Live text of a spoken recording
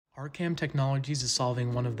RCAM Technologies is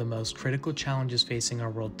solving one of the most critical challenges facing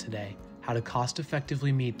our world today: how to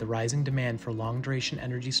cost-effectively meet the rising demand for long-duration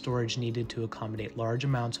energy storage needed to accommodate large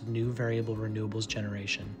amounts of new variable renewables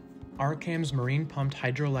generation. RCAM's marine-pumped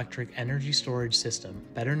hydroelectric energy storage system,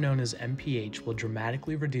 better known as M-PHES, will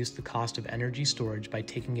dramatically reduce the cost of energy storage by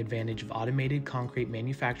taking advantage of automated concrete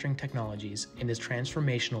manufacturing technologies, and is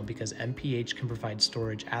transformational because M-PHES can provide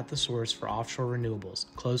storage at the source for offshore renewables,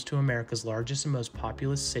 close to America's largest and most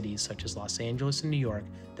populous cities such as Los Angeles and New York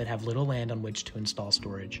that have little land on which to install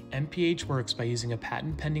storage. M-PHES works by using a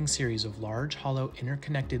patent-pending series of large, hollow,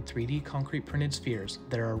 interconnected 3D concrete printed spheres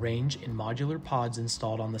that are arranged in modular pods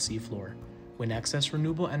installed on the seafloor. When excess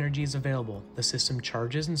renewable energy is available, the system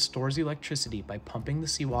charges and stores electricity by pumping the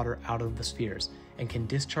seawater out of the spheres, and can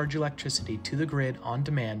discharge electricity to the grid on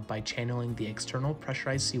demand by channeling the external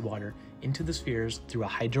pressurized seawater into the spheres through a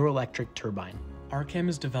hydroelectric turbine. RCAM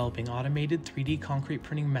is developing automated 3D concrete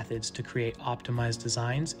printing methods to create optimized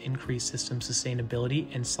designs, increase system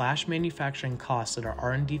sustainability, and slash manufacturing costs at our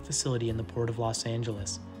R&D facility in the Port of Los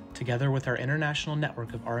Angeles. Together with our international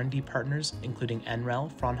network of R&D partners, including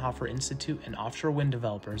NREL, Fraunhofer Institute, and offshore wind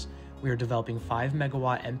developers, we are developing 5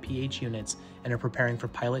 megawatt M-PHES units and are preparing for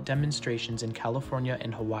pilot demonstrations in California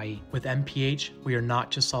and Hawaii. With M-PHES, we are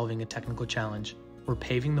not just solving a technical challenge. We're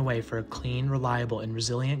paving the way for a clean, reliable, and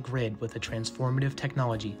resilient grid with a transformative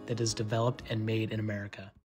technology that is developed and made in America.